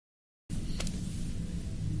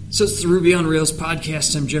So it's the Ruby on Rails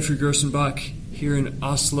podcast. I'm Jeffrey Grossenbach here in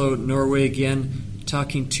Oslo, Norway again,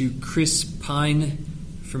 talking to Chris Pine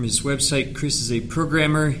from his website. Chris is a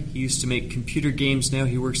programmer. He used to make computer games. Now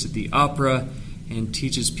he works at the Opera and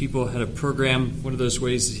teaches people how to program. One of those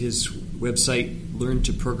ways is his website, Learn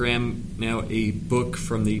to Program, now a book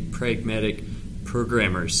from the pragmatic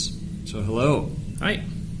programmers. So hello. Hi.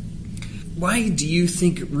 Why do you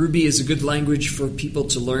think Ruby is a good language for people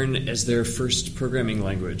to learn as their first programming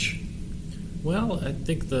language? Well, I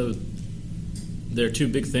think there are two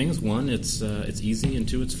big things. One, it's easy, and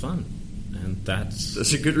two, it's fun, and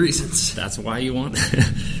those are good reasons. That's why you want.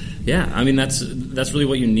 Yeah, I mean that's really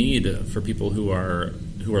what you need for people who are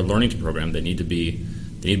learning to program. They need to be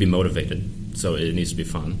motivated. So it needs to be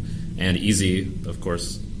fun and easy. Of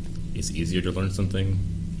course, it's easier to learn something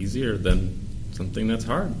easier than something that's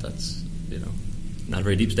hard. That's not a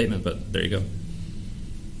very deep statement, but there you go.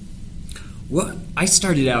 Well, I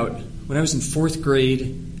started out when I was in fourth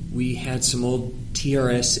grade. We had some old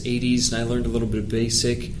TRS-80s, and I learned a little bit of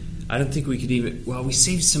BASIC. I don't think we could we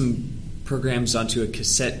saved some programs onto a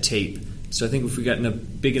cassette tape. So I think if we got in a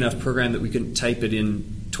big enough program that we couldn't type it in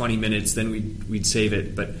 20 minutes, then we'd save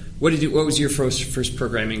it. But what was your first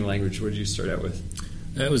programming language? What did you start out with?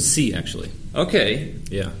 It was C, actually. Okay.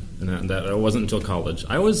 Yeah, and that wasn't until college.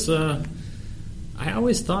 I always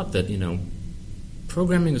thought that,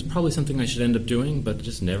 programming was probably something I should end up doing, but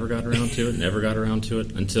just never got around to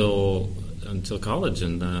it until college,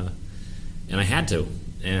 and I had to,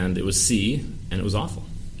 and it was C, and it was awful.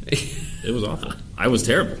 It was awful. I was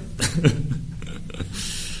terrible.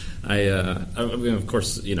 I mean, of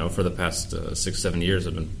course, for the past 6-7 years,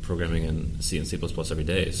 I've been programming in C and C++ every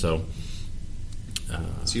day, so...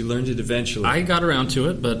 So you learned it eventually. I got around to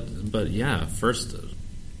it, but yeah, first...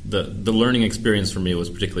 The learning experience for me was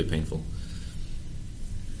particularly painful.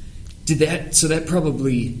 So that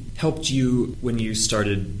probably helped you when you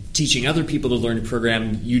started teaching other people to learn to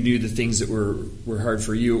program. You knew the things that were hard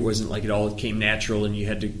for you. It wasn't like it all came natural and you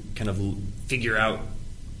had to kind of figure out,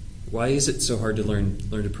 why is it so hard to learn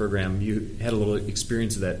to program? You had a little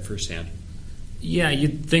experience of that firsthand. Yeah,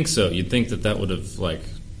 you'd think so. You'd think that would have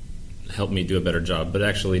helped me do a better job, but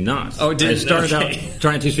actually not. Oh, it didn't? I started out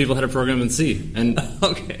trying to teach people how to program in C, and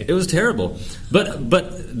It was terrible. But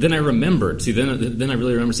then I remembered. See, then I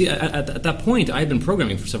really remembered. See, at that point, I had been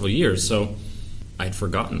programming for several years, so I'd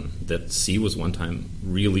forgotten that C was one time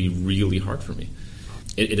really, really hard for me.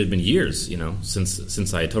 It had been years,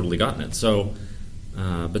 since I had totally gotten it. So,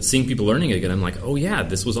 but seeing people learning it again, I'm like, oh yeah,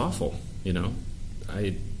 this was awful.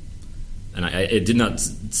 It did not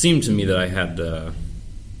seem to me that I had.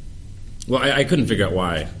 I couldn't figure out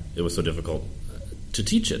why it was so difficult to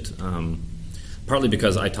teach it. Partly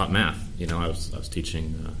because I taught math. I was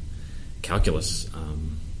teaching calculus,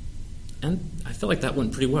 and I felt like that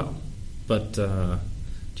went pretty well. But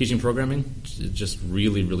teaching programming is just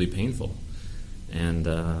really, really painful, and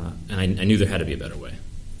I knew there had to be a better way.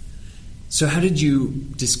 So, how did you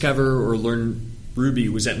discover or learn Ruby?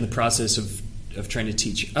 Was that in the process of trying to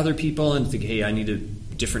teach other people and think, hey, I need a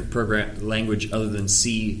different program language other than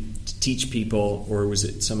C to teach people, or was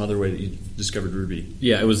it some other way that you discovered Ruby?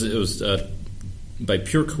 Yeah, it was by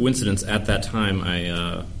pure coincidence. At that time,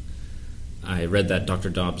 I read that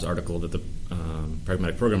Dr. Dobbs article that the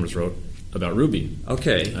Pragmatic Programmers wrote about Ruby.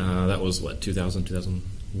 Okay, that was 2000,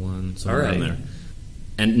 2001, somewhere around there.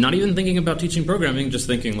 And not even thinking about teaching programming, just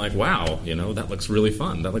thinking like, wow, that looks really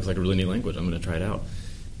fun. That looks like a really neat language. I'm going to try it out.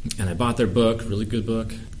 And I bought their book, really good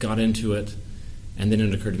book, got into it, and then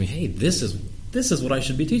it occurred to me, hey, this is what I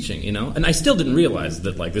should be teaching, And I still didn't realize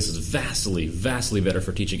that this is vastly, vastly better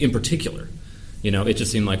for teaching in particular. It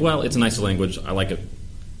just seemed like, well, it's a nicer language, I like it,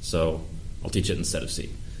 so I'll teach it instead of C.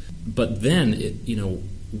 But then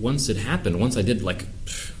once it happened, once I did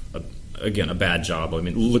a bad job. I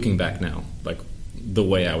mean, looking back now, the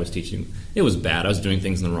way I was teaching, it was bad. I was doing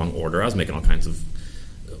things in the wrong order. I was making all kinds of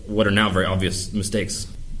what are now very obvious mistakes.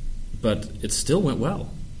 But it still went well.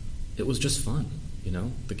 It was just fun,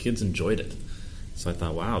 The kids enjoyed it. So I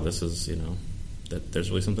thought, wow, this is, that there's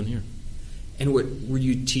really something here. And what were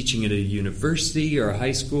you teaching at a university or a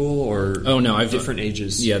high school or different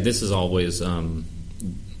ages? Yeah, this is always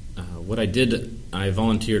what I did. I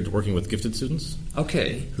volunteered working with gifted students.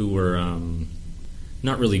 Okay. Who were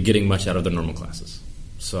not really getting much out of their normal classes.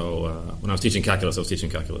 So when I was teaching calculus, I was teaching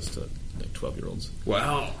calculus to 12-year-olds.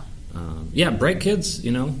 Wow. Bright kids,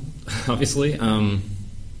 obviously. And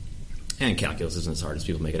calculus isn't as hard as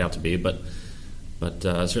people make it out to be, but it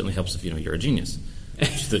certainly helps if you're a genius,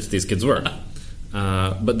 which these kids were.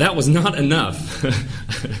 But that was not enough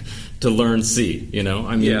to learn C.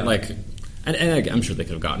 I mean, And I'm sure they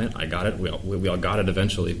could have gotten it. I got it. We all got it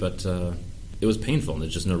eventually, but it was painful, and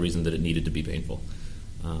there's just no reason that it needed to be painful.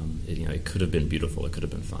 It could have been beautiful. It could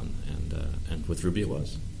have been fun, and with Ruby it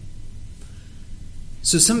was.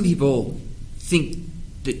 So some people think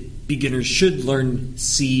that beginners should learn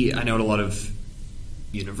C. I know at a lot of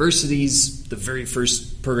universities, the very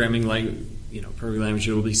first programming language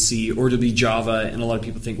will be C or to be Java, and a lot of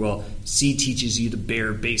people think, well, C teaches you the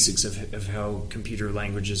bare basics of how computer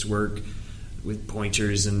languages work with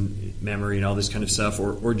pointers and memory and all this kind of stuff,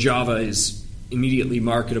 or Java is immediately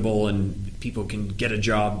marketable and people can get a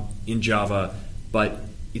job in Java. But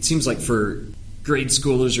it seems like for grade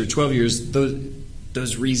schoolers or 12 years,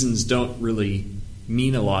 those reasons don't really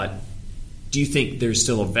mean a lot. Do you think there's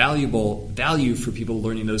still a value for people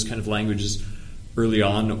learning those kind of languages early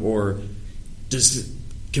on, or does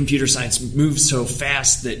computer science move so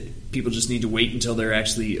fast that people just need to wait until they're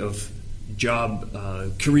actually of job,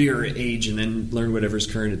 career age, and then learn whatever's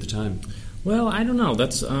current at the time? Well, I don't know.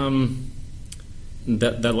 That's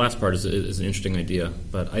that last part is an interesting idea,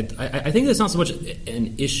 but I think it's not so much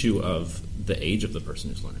an issue of the age of the person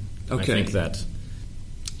who's learning. Okay. I think that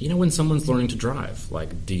when someone's learning to drive,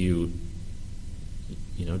 like do you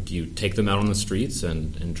take them out on the streets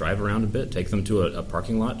and drive around a bit, take them to a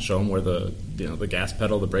parking lot, show them where the gas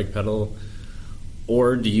pedal, the brake pedal,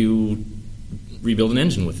 or do you rebuild an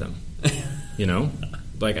engine with them?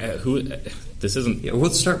 This isn't. Yeah,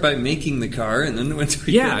 we'll start by making the car, and then once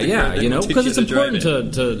we because it's important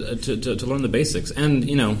to learn the basics. And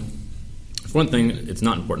for one thing, it's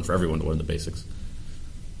not important for everyone to learn the basics.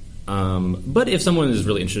 But if someone is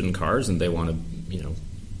really interested in cars and they want to,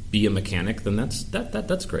 be a mechanic, then that's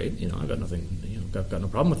great. I've got nothing. I've got no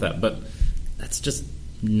problem with that. But that's just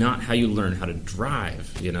not how you learn how to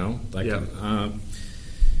drive. The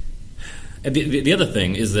other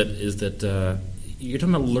thing is that you're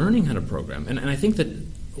talking about learning how to program, and I think that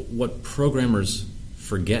what programmers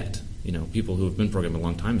forget, people who have been programming a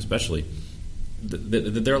long time, especially,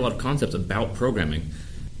 there are a lot of concepts about programming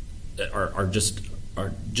that are just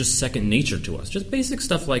second nature to us. Just basic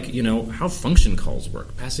stuff like how function calls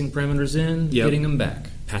work, passing parameters in, getting them back,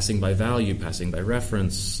 passing by value, passing by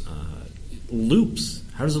reference, loops.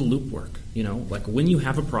 How does a loop work? Like when you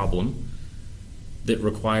have a problem that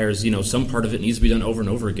requires, some part of it needs to be done over and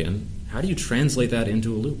over again, how do you translate that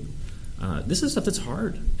into a loop? This is stuff that's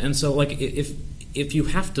hard. And so, like, if you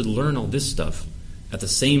have to learn all this stuff at the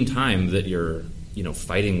same time that you're,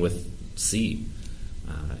 fighting with C,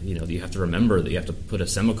 you have to remember that you have to put a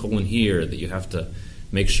semicolon here, that you have to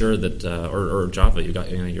make sure that, or Java, you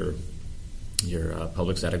got, your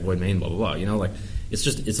public static void main, blah, blah, blah.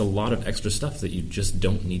 It's a lot of extra stuff that you just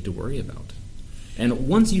don't need to worry about. And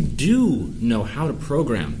once you do know how to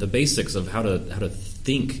program, the basics of how to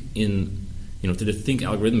think to think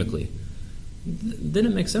algorithmically, then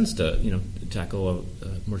it makes sense to tackle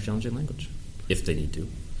a more challenging language if they need to.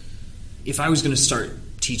 If I was going to start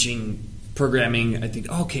teaching programming, I think,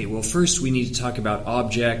 okay, well, first we need to talk about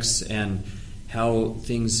objects and how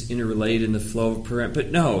things interrelate in the flow of program.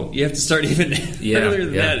 But no, you have to start even earlier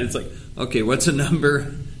than that. It's like, okay, what's a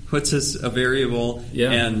number? What's a variable?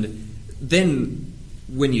 Yeah. And then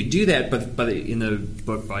when you do that, but in the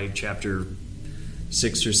book by chapter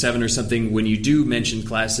 6 or 7 or something, when you do mention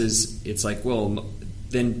classes, it's like, well,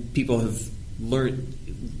 then people have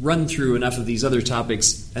run through enough of these other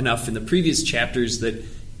topics enough in the previous chapters that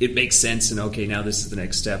it makes sense, and okay, now this is the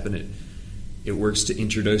next step, and it works to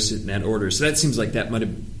introduce it in that order. So that seems like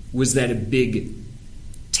was that a big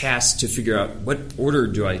task to figure out what order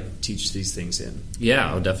do I teach these things in?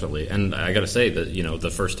 Yeah, definitely. And I got to say that the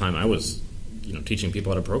first time I was teaching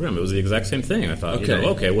people how to program, it was the exact same thing. I thought,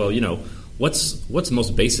 what's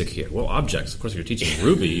most basic here? Well, objects. Of course, if you're teaching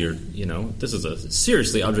Ruby, this is a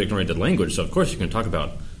seriously object-oriented language, so of course you can talk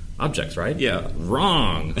about objects, right? Yeah.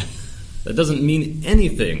 Wrong. That doesn't mean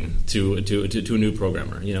anything to a new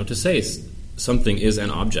programmer. To say something is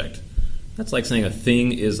an object, that's like saying a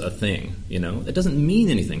thing is a thing. It doesn't mean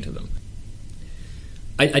anything to them.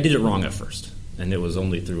 I did it wrong at first, and it was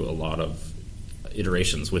only through a lot of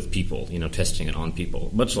iterations with people, testing it on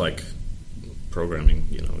people. Much like programming,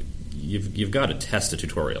 you've got to test a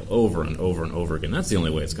tutorial over and over and over again. That's the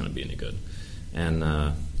only way it's going to be any good. And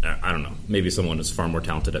I don't know, maybe someone is far more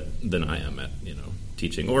talented than I am at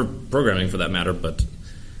teaching or programming for that matter, but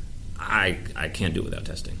I can't do it without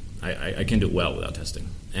testing. I can't do it well without testing.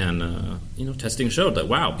 And testing showed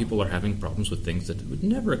that people are having problems with things that would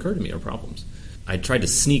never occur to me are problems. I tried to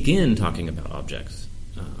sneak in talking about objects.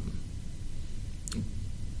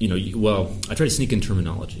 I try to sneak in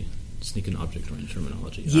terminology, sneak in object-oriented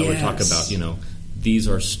terminology. Yes. I would talk about, these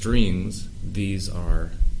are strings, these are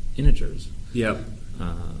integers. Yep.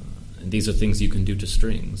 And these are things you can do to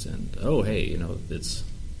strings. And oh, hey, you know, it's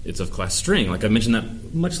of class string. Like I mentioned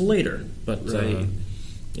that much later, but Right.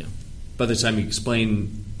 yeah. By the time you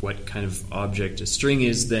explain what kind of object a string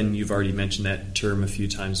is, then you've already mentioned that term a few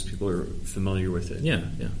times. People are familiar with it. Yeah.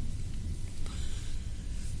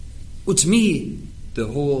 Well, to me, the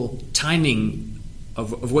whole timing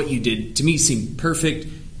of what you did, to me, seemed perfect.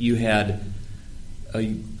 You had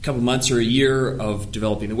a couple months or a year of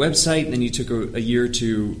developing the website, and then you took a year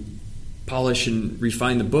to polish and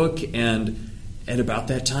refine the book, and at about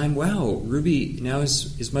that time, wow, Ruby now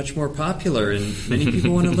is much more popular, and many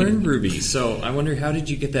people want to learn Ruby. So I wonder, how did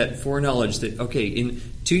you get that foreknowledge that, okay, in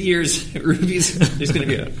 2 years, there's going to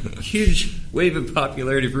be a huge wave of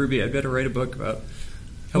popularity of Ruby. I better write a book about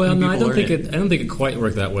helping Well, no, people I don't learn think it. I don't think it quite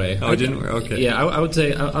worked that way. Oh, it didn't work? Okay. Yeah, I would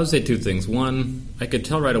say two things. One, I could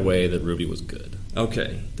tell right away that Ruby was good.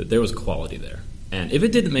 Okay. That there was quality there, and if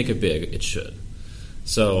it didn't make it big, it should.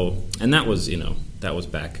 So, and that was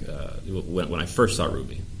back when I first saw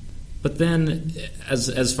Ruby. But then,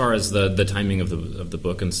 as far as the timing of the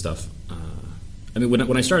book and stuff, I mean,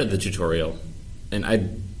 when I started the tutorial, and I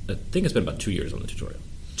think I spent about 2 years on the tutorial.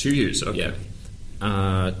 2 years. Okay.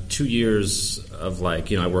 Yeah. 2 years of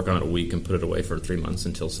I work on it a week and put it away for 3 months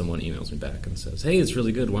until someone emails me back and says, "Hey, it's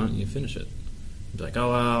really good. Why don't you finish it?" I'd be like, "Oh,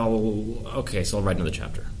 well, okay, so I'll write another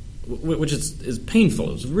chapter," which is painful.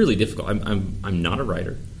 It was really difficult. I'm not a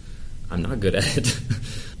writer. I'm not good at it.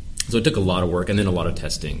 So it took a lot of work and then a lot of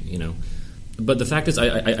testing, you know. But the fact is,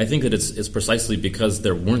 I think that it's precisely because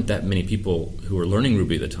there weren't that many people who were learning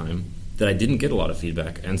Ruby at the time that I didn't get a lot of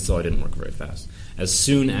feedback, and so I didn't work very fast. As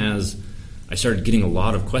soon as I started getting a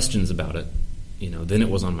lot of questions about it, you know, then it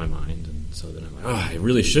was on my mind. And so then I'm like, I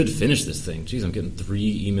really should finish this thing. Geez, I'm getting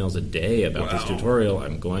 3 emails a day about this tutorial.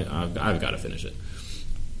 I've got to finish it.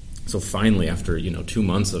 So finally, after 2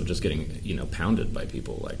 months of just getting pounded by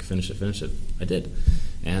people, like finish it, I did.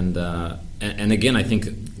 And again, I think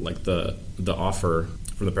like the offer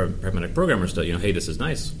from the Pragmatic Programmers to hey, this is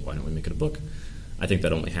nice. Why don't we make it a book? I think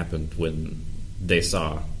that only happened when they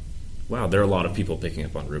saw, wow, there are a lot of people picking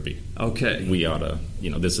up on Ruby. Okay, we ought to,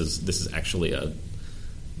 this is actually a,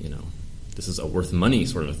 this is a worth money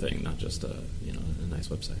sort of a thing, not just a nice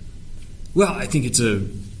website. Well, I think it's a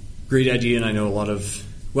great idea, and I know a lot of.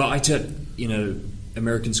 Well, I taught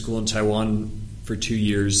American school in Taiwan for 2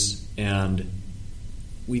 years, and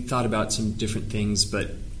we thought about some different things,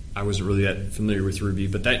 but I wasn't really that familiar with Ruby.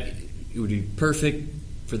 But it would be perfect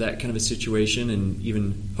for that kind of a situation, and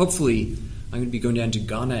even hopefully I'm going to be going down to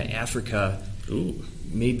Ghana, Africa,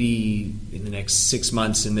 maybe in the next 6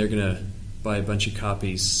 months, and they're going to buy a bunch of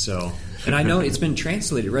copies. So, and I know it's been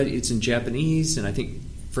translated, right? It's in Japanese and I think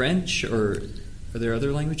French, or are there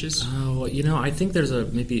other languages? Oh, I think there's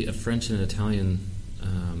maybe a French and Italian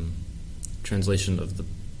translation of the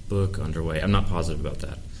book underway. I'm not positive about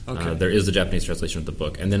that. Okay. There is a Japanese translation of the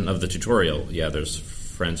book, and then of the tutorial, there's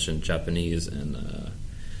French and Japanese, and I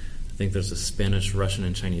think there's a Spanish, Russian,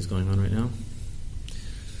 and Chinese going on right now.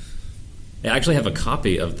 I actually have a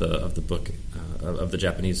copy of the book of the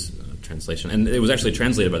Japanese translation, and it was actually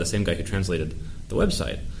translated by the same guy who translated the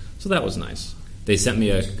website. So that was nice. They sent me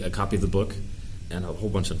a copy of the book and a whole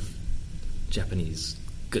bunch of Japanese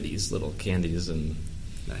goodies, little candies and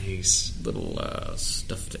nice little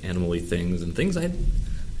stuffed animal-y things and things I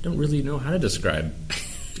don't really know how to describe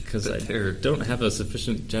because I don't have a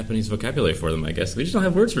sufficient Japanese vocabulary for them, I guess. We just don't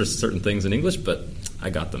have words for certain things in English, but I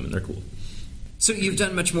got them and they're cool. So you've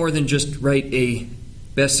done much more than just write a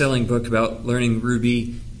best-selling book about learning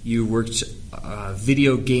Ruby. You worked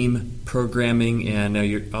video game programming, and now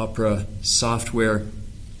your Opera software.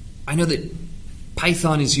 I know that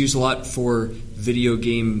Python is used a lot for video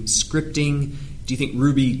game scripting. Do you think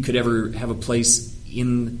Ruby could ever have a place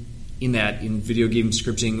in video game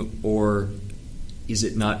scripting, or is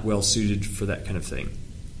it not well suited for that kind of thing?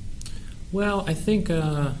 Well, I think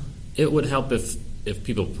it would help if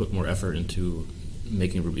people put more effort into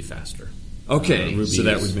making Ruby faster. Okay, so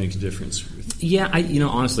that would make a difference. Yeah,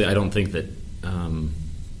 honestly, I don't think that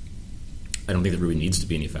Ruby needs to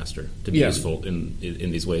be any faster to be useful in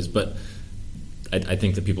these ways. But I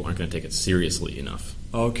think that people aren't going to take it seriously enough.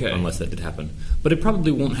 Okay, unless that did happen. But it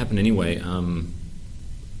probably won't happen anyway.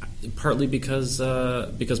 Partly because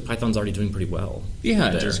Python's already doing pretty well.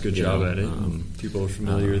 Yeah, it does a good job at it. People are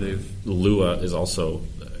familiar. Lua is also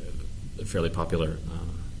fairly popular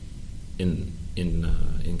in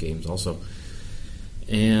games also,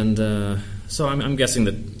 and so I'm guessing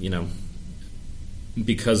that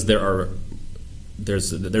because there's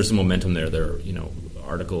some momentum there. There are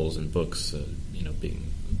articles and books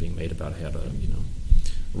being made about how to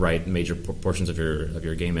write major portions of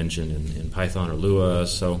your game engine in Python or Lua.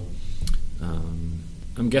 So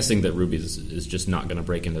I'm guessing that Ruby is just not going to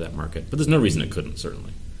break into that market, but there's no reason it couldn't,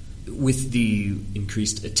 certainly. With the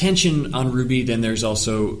increased attention on Ruby, then there's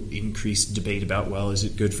also increased debate about, well, is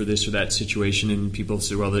it good for this or that situation? And people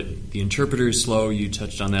say, well, the interpreter is slow. You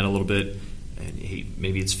touched on that a little bit. And hey,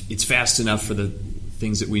 maybe it's fast enough for the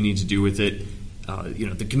things that we need to do with it.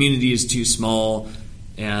 The community is too small,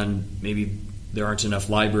 and maybe there aren't enough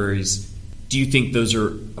libraries. Do you think those are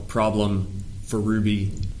a problem for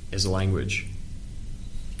Ruby as a language?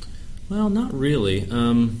 Well, not really.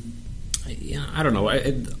 I don't know.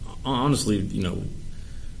 Honestly,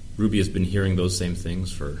 Ruby has been hearing those same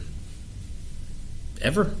things for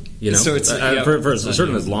ever. So it's for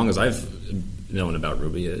certain as long as I've known about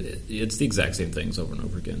Ruby, it's the exact same things over and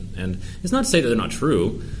over again. And it's not to say that they're not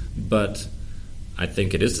true, but I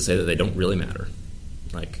think it is to say that they don't really matter.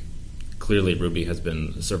 Like, clearly Ruby has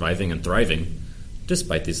been surviving and thriving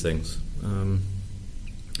despite these things.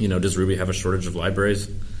 Does Ruby have a shortage of libraries?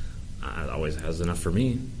 It always has enough for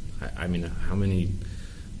me. I mean, how many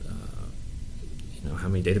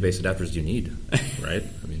database adapters do you need, right?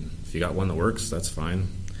 I mean, if you got one that works, that's fine.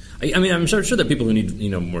 I mean, I'm sure that people who need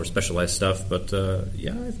more specialized stuff, but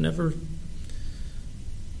I've never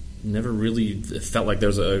really felt like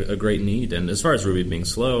there's a great need. And as far as Ruby being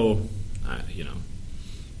slow,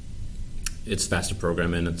 it's fast to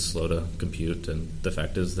program in, it's slow to compute, and the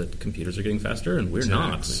fact is that computers are getting faster and we're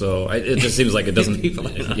not. So it just seems like it doesn't.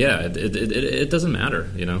 It doesn't matter.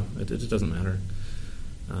 It just doesn't matter.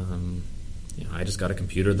 I just got a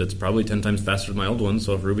computer that's probably 10 times faster than my old one.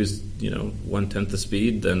 So if Ruby's 1/10 the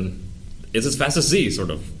speed, then it's as fast as C. Sort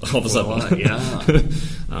of all of a sudden.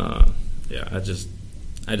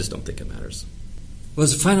 I just don't think it matters. Well,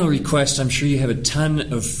 as a final request, I'm sure you have a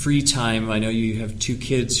ton of free time. I know you have 2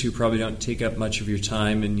 kids who probably don't take up much of your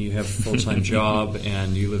time, and you have a full-time job,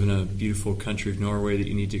 and you live in a beautiful country of Norway that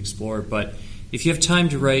you need to explore. But if you have time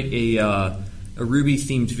to write a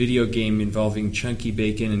Ruby-themed video game involving chunky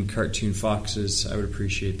bacon and cartoon foxes, I would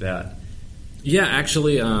appreciate that. Yeah,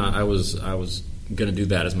 actually, I was going to do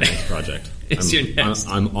that as my next project.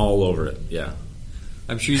 I'm all over it, yeah.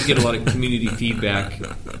 I'm sure you get a lot of community feedback.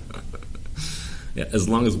 Yeah, as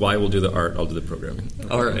long as Y will do the art, I'll do the programming.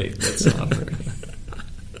 All right, that's offer.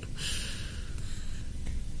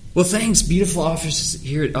 Well, thanks. Beautiful office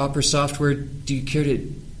here at Opera Software. Do you care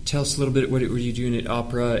to tell us a little bit what were you doing at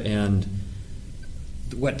Opera, and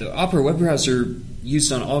what the Opera web browser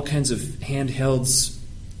used on all kinds of handhelds,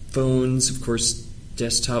 phones, of course,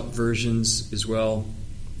 desktop versions as well?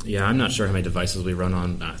 Yeah, I'm not sure how many devices we run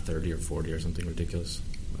on, 30 or 40 or something ridiculous.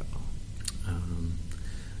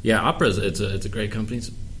 Opera it's a great company. It's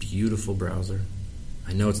a beautiful browser.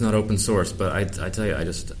 I know it's not open source, but I tell you,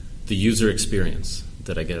 the user experience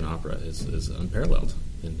that I get in Opera is unparalleled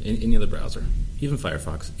in any other browser, even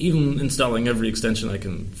Firefox. Even installing every extension I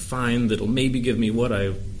can find that'll maybe give me what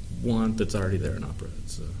I want that's already there in Opera.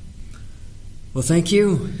 Well, thank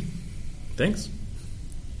you. Thanks.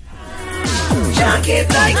 Chunky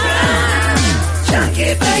bacon,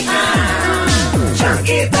 chunky bacon,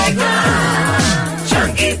 chunky bacon,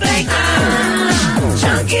 chunky bacon,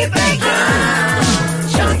 chunky bacon,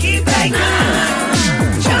 chunky bacon,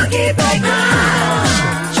 chunky bacon,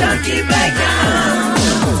 chunky bacon,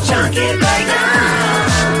 chunky bacon.